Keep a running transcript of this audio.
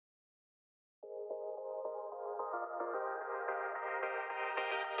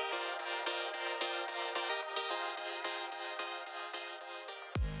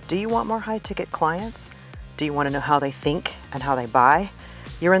Do you want more high-ticket clients? Do you want to know how they think and how they buy?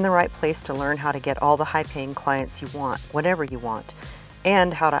 You're in the right place to learn how to get all the high-paying clients you want, whenever you want,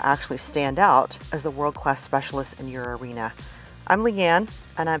 and how to actually stand out as the world-class specialist in your arena. I'm Leanne,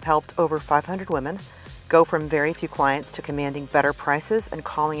 and I've helped over 500 women go from very few clients to commanding better prices and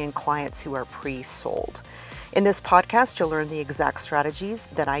calling in clients who are pre-sold. In this podcast, you'll learn the exact strategies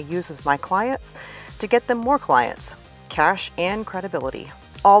that I use with my clients to get them more clients, cash, and credibility.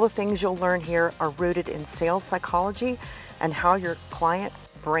 All the things you'll learn here are rooted in sales psychology and how your client's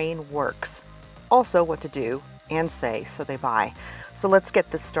brain works. Also, what to do and say so they buy. So let's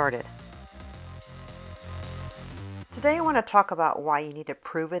get this started. Today, I want to talk about why you need a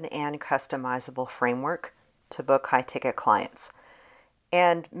proven and customizable framework to book high-ticket clients.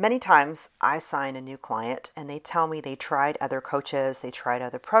 And many times I sign a new client and they tell me they tried other coaches, they tried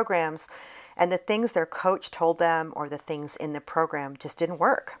other programs, and the things their coach told them or the things in the program just didn't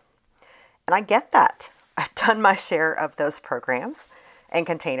work. And I get that. I've done my share of those programs and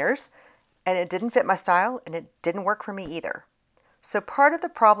containers, and it didn't fit my style and it didn't work for me either. So part of the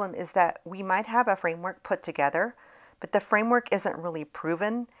problem is that we might have a framework put together, but the framework isn't really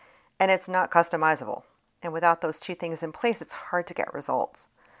proven and it's not customizable. And without those two things in place, it's hard to get results,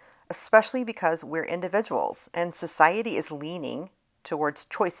 especially because we're individuals and society is leaning towards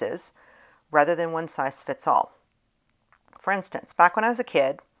choices rather than one size fits all. For instance, back when I was a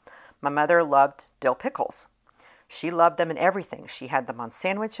kid, my mother loved dill pickles. She loved them in everything. She had them on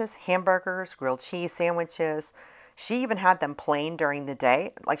sandwiches, hamburgers, grilled cheese sandwiches. She even had them plain during the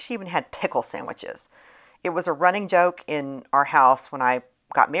day. Like she even had pickle sandwiches. It was a running joke in our house when I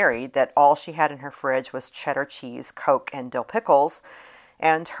got married that all she had in her fridge was cheddar cheese, Coke, and dill pickles.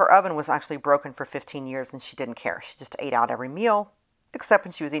 And her oven was actually broken for 15 years and she didn't care. She just ate out every meal, except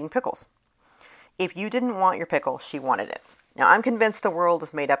when she was eating pickles. If you didn't want your pickle, she wanted it. Now, I'm convinced the world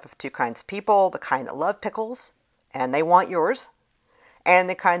is made up of two kinds of people, the kind that love pickles and they want yours, and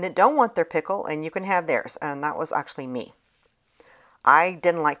the kind that don't want their pickle and you can have theirs. And that was actually me. I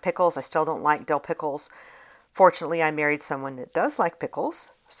didn't like pickles. I still don't like dill pickles. Fortunately, I married someone that does like pickles,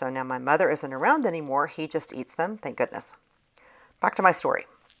 so now my mother isn't around anymore. He just eats them, thank goodness. Back to my story.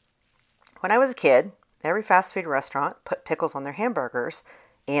 When I was a kid, every fast food restaurant put pickles on their hamburgers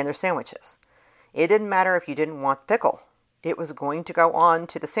and their sandwiches. It didn't matter if you didn't want pickle. It was going to go on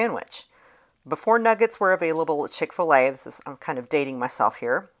to the sandwich. Before nuggets were available at Chick-fil-A, I'm kind of dating myself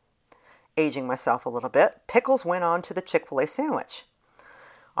here, aging myself a little bit, pickles went on to the Chick-fil-A sandwich.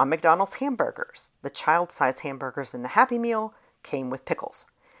 On McDonald's hamburgers, the child-sized hamburgers in the Happy Meal came with pickles.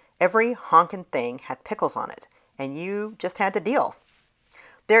 Every honkin' thing had pickles on it, and you just had to deal.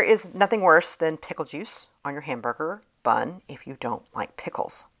 There is nothing worse than pickle juice on your hamburger bun if you don't like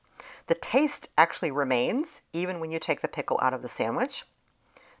pickles. The taste actually remains even when you take the pickle out of the sandwich.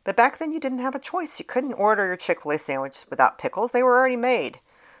 But back then you didn't have a choice. You couldn't order your Chick-fil-A sandwich without pickles. They were already made.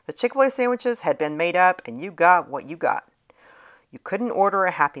 The Chick-fil-A sandwiches had been made up and you got what you got. You couldn't order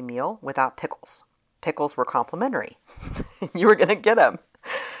a Happy Meal without pickles. Pickles were complimentary. You were going to get them.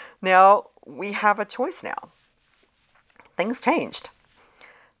 Now, we have a choice now. Things changed.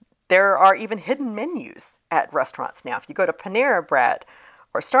 There are even hidden menus at restaurants now. If you go to Panera Bread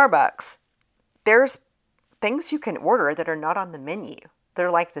or Starbucks, there's things you can order that are not on the menu.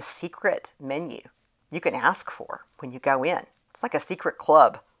 They're like the secret menu you can ask for when you go in. It's like a secret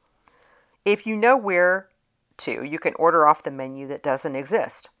club. If you know where to, you can order off the menu that doesn't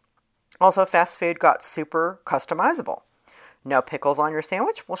exist. Also, fast food got super customizable. No pickles on your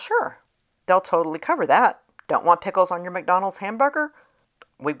sandwich? Well, sure. They'll totally cover that. Don't want pickles on your McDonald's hamburger?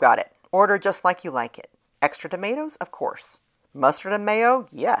 We've got it. Order just like you like it. Extra tomatoes? Of course. Mustard and mayo?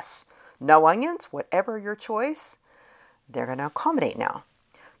 Yes. No onions? Whatever your choice. They're going to accommodate now.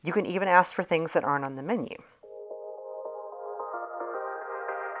 You can even ask for things that aren't on the menu.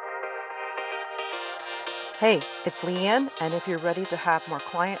 Hey, it's Leanne, and if you're ready to have more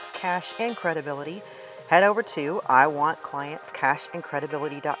clients, cash, and credibility, head over to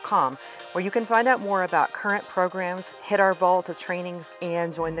iwantclientscashandcredibility.com, where you can find out more about current programs, hit our vault of trainings,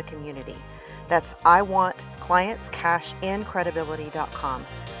 and join the community. That's iwantclientscashandcredibility.com.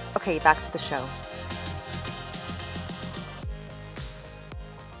 Okay, back to the show.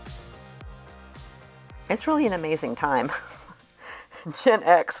 It's really an amazing time. Gen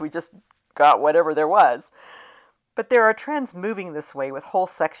X, we just got whatever there was. But there are trends moving this way with whole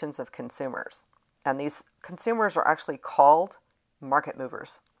sections of consumers. And these consumers are actually called market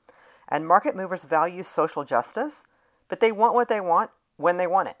movers. And market movers value social justice, but they want what they want when they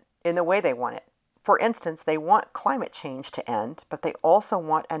want it, in the way they want it. For instance, they want climate change to end, but they also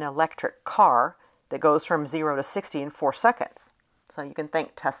want an electric car that goes from 0 to 60 in 4 seconds. So you can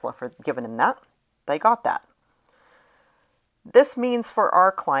thank Tesla for giving them that. They got that. This means for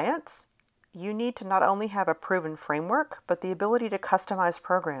our clients, you need to not only have a proven framework, but the ability to customize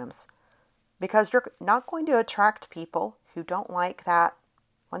programs, because you're not going to attract people who don't like that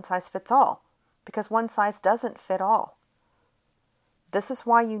one size fits all, because one size doesn't fit all. This is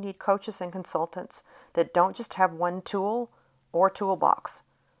why you need coaches and consultants that don't just have one tool or toolbox.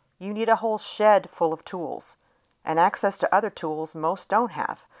 You need a whole shed full of tools and access to other tools most don't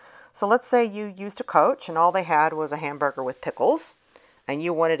have. So let's say you used a coach and all they had was a hamburger with pickles and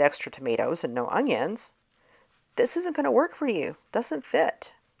you wanted extra tomatoes and no onions. This isn't going to work for you. Doesn't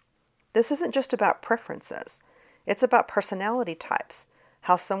fit. This isn't just about preferences. It's about personality types,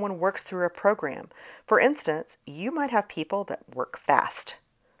 how someone works through a program. For instance, you might have people that work fast,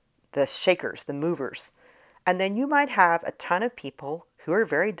 the shakers, the movers. And then you might have a ton of people who are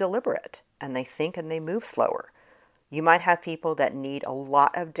very deliberate and they think and they move slower. You might have people that need a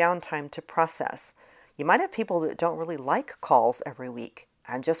lot of downtime to process. You might have people that don't really like calls every week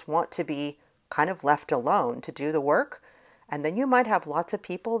and just want to be kind of left alone to do the work. And then you might have lots of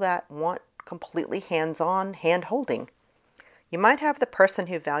people that want completely hands-on hand-holding. You might have the person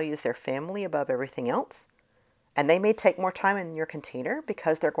who values their family above everything else, and they may take more time in your container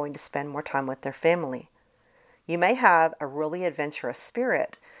because they're going to spend more time with their family. You may have a really adventurous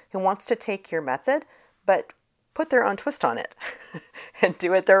spirit who wants to take your method, but put their own twist on it and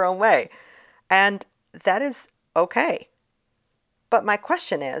do it their own way. And that is okay. But my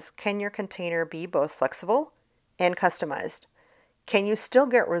question is, can your container be both flexible and customized? Can you still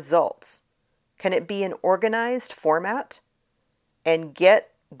get results? Can it be an organized format and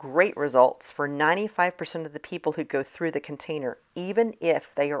get great results for 95% of the people who go through the container, even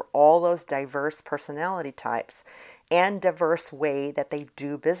if they are all those diverse personality types and diverse way that they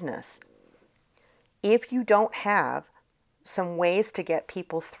do business? If you don't have some ways to get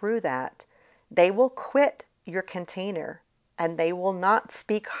people through that, they will quit your container and they will not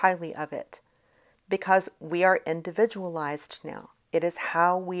speak highly of it, because we are individualized now. It is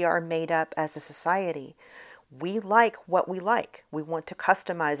how we are made up as a society. We like what we like. We want to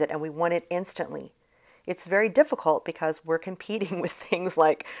customize it and we want it instantly. It's very difficult because we're competing with things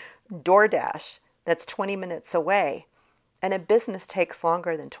like DoorDash that's 20 minutes away. And a business takes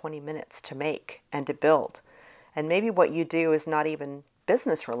longer than 20 minutes to make and to build. And maybe what you do is not even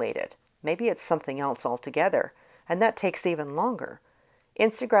business related. Maybe it's something else altogether. And that takes even longer.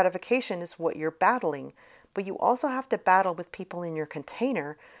 Instant gratification is what you're battling, but you also have to battle with people in your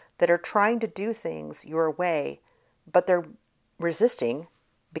container that are trying to do things your way, but they're resisting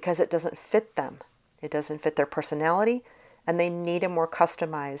because it doesn't fit them. It doesn't fit their personality, and they need a more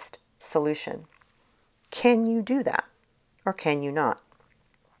customized solution. Can you do that, or can you not?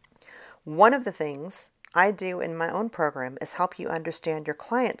 One of the things I do in my own program is help you understand your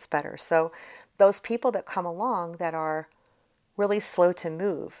clients better. So those people that come along that are really slow to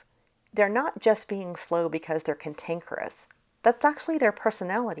move, they're not just being slow because they're cantankerous. That's actually their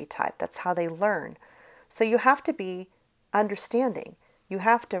personality type. That's how they learn. So you have to be understanding. You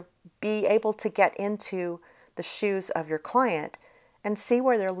have to be able to get into the shoes of your client and see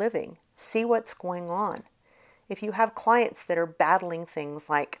where they're living, see what's going on. If you have clients that are battling things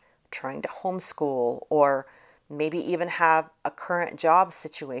like trying to homeschool, or maybe even have a current job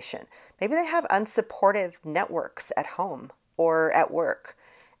situation, maybe they have unsupportive networks at home or at work,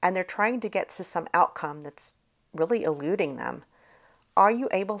 and they're trying to get to some outcome that's really eluding them. Are you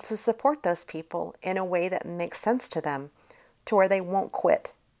able to support those people in a way that makes sense to them, to where they won't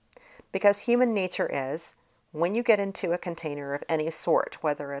quit? Because human nature is, when you get into a container of any sort,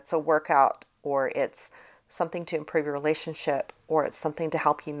 whether it's a workout or it's something to improve your relationship or it's something to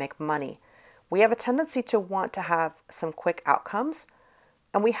help you make money, we have a tendency to want to have some quick outcomes,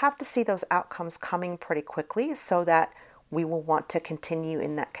 and we have to see those outcomes coming pretty quickly so that we will want to continue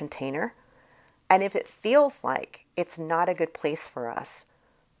in that container. And if it feels like it's not a good place for us,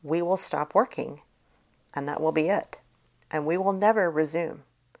 we will stop working, and that will be it. And we will never resume.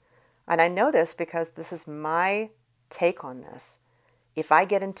 And I know this because this is my take on this. If I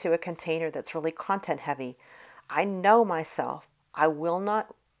get into a container that's really content heavy, I know myself, I will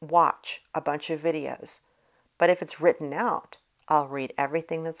not watch a bunch of videos. But if it's written out, I'll read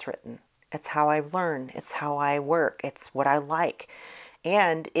everything that's written. It's how I learn. It's how I work. It's what I like.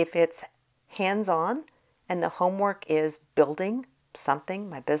 And if it's hands-on and the homework is building something,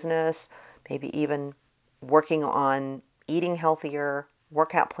 my business, maybe even working on eating healthier,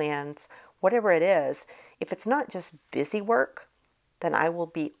 workout plans, whatever it is, if it's not just busy work, then I will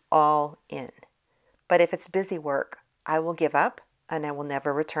be all in. But if it's busy work, I will give up and I will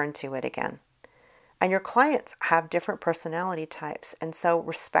never return to it again. And your clients have different personality types. And so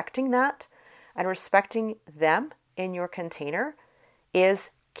respecting that and respecting them in your container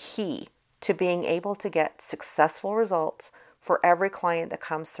is key to being able to get successful results for every client that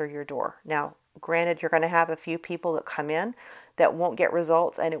comes through your door. Now, granted, you're going to have a few people that come in that won't get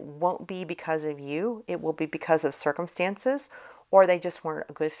results, and it won't be because of you. It will be because of circumstances, or they just weren't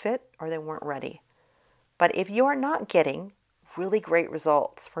a good fit, or they weren't ready. But if you are not getting really great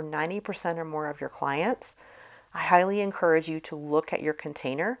results for 90% or more of your clients, I highly encourage you to look at your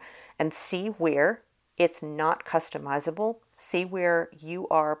container and see where it's not customizable, see where you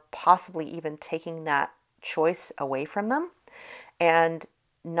are possibly even taking that choice away from them and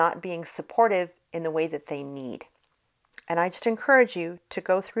not being supportive in the way that they need. And I just encourage you to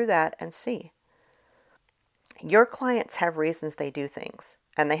go through that and see. Your clients have reasons they do things,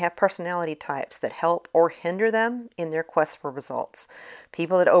 and they have personality types that help or hinder them in their quest for results.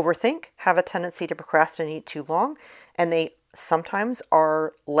 People that overthink have a tendency to procrastinate too long, and they sometimes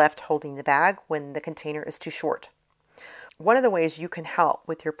are left holding the bag when the container is too short. One of the ways you can help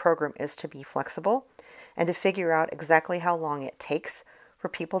with your program is to be flexible and to figure out exactly how long it takes for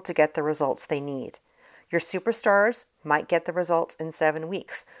people to get the results they need. Your superstars might get the results in 7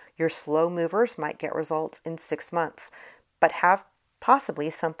 weeks. Your slow movers might get results in 6 months, but have possibly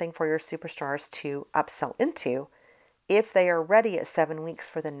something for your superstars to upsell into if they are ready at 7 weeks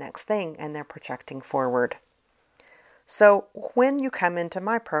for the next thing and they're projecting forward. So when you come into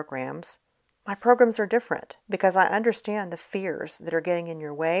my programs are different because I understand the fears that are getting in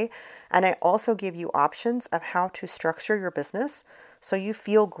your way, and I also give you options of how to structure your business so you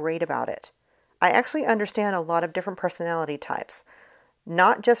feel great about it. I actually understand a lot of different personality types,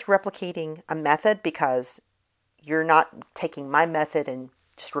 not just replicating a method because you're not taking my method and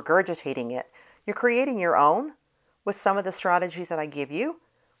just regurgitating it. You're creating your own with some of the strategies that I give you.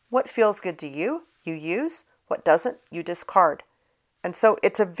 What feels good to you, you use. What doesn't, you discard. And so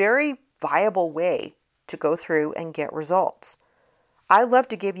it's a very viable way to go through and get results. I love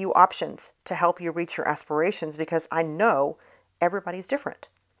to give you options to help you reach your aspirations because I know everybody's different.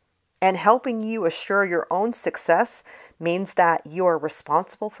 And helping you assure your own success means that you are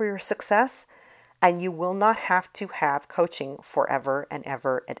responsible for your success and you will not have to have coaching forever and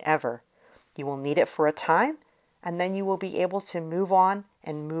ever and ever. You will need it for a time, and then you will be able to move on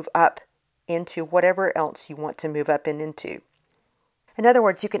and move up into whatever else you want to move up and into. In other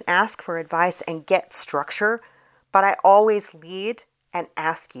words, you can ask for advice and get structure, but I always lead and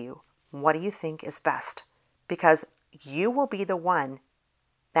ask you, what do you think is best? Because you will be the one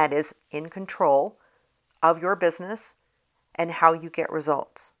that is in control of your business and how you get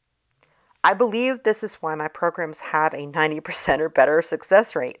results. I believe this is why my programs have a 90% or better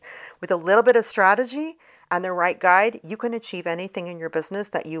success rate. With a little bit of strategy and the right guide, you can achieve anything in your business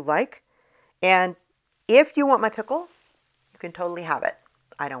that you like. And if you want my pickle, you can totally have it.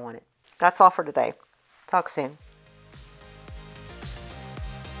 I don't want it. That's all for today. Talk soon.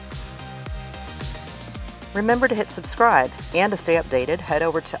 Remember to hit subscribe, and to stay updated, head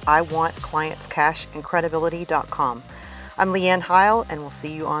over to iwantclientscashandcredibility.com. I'm Leanne Heil, and we'll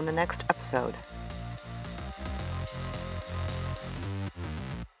see you on the next episode.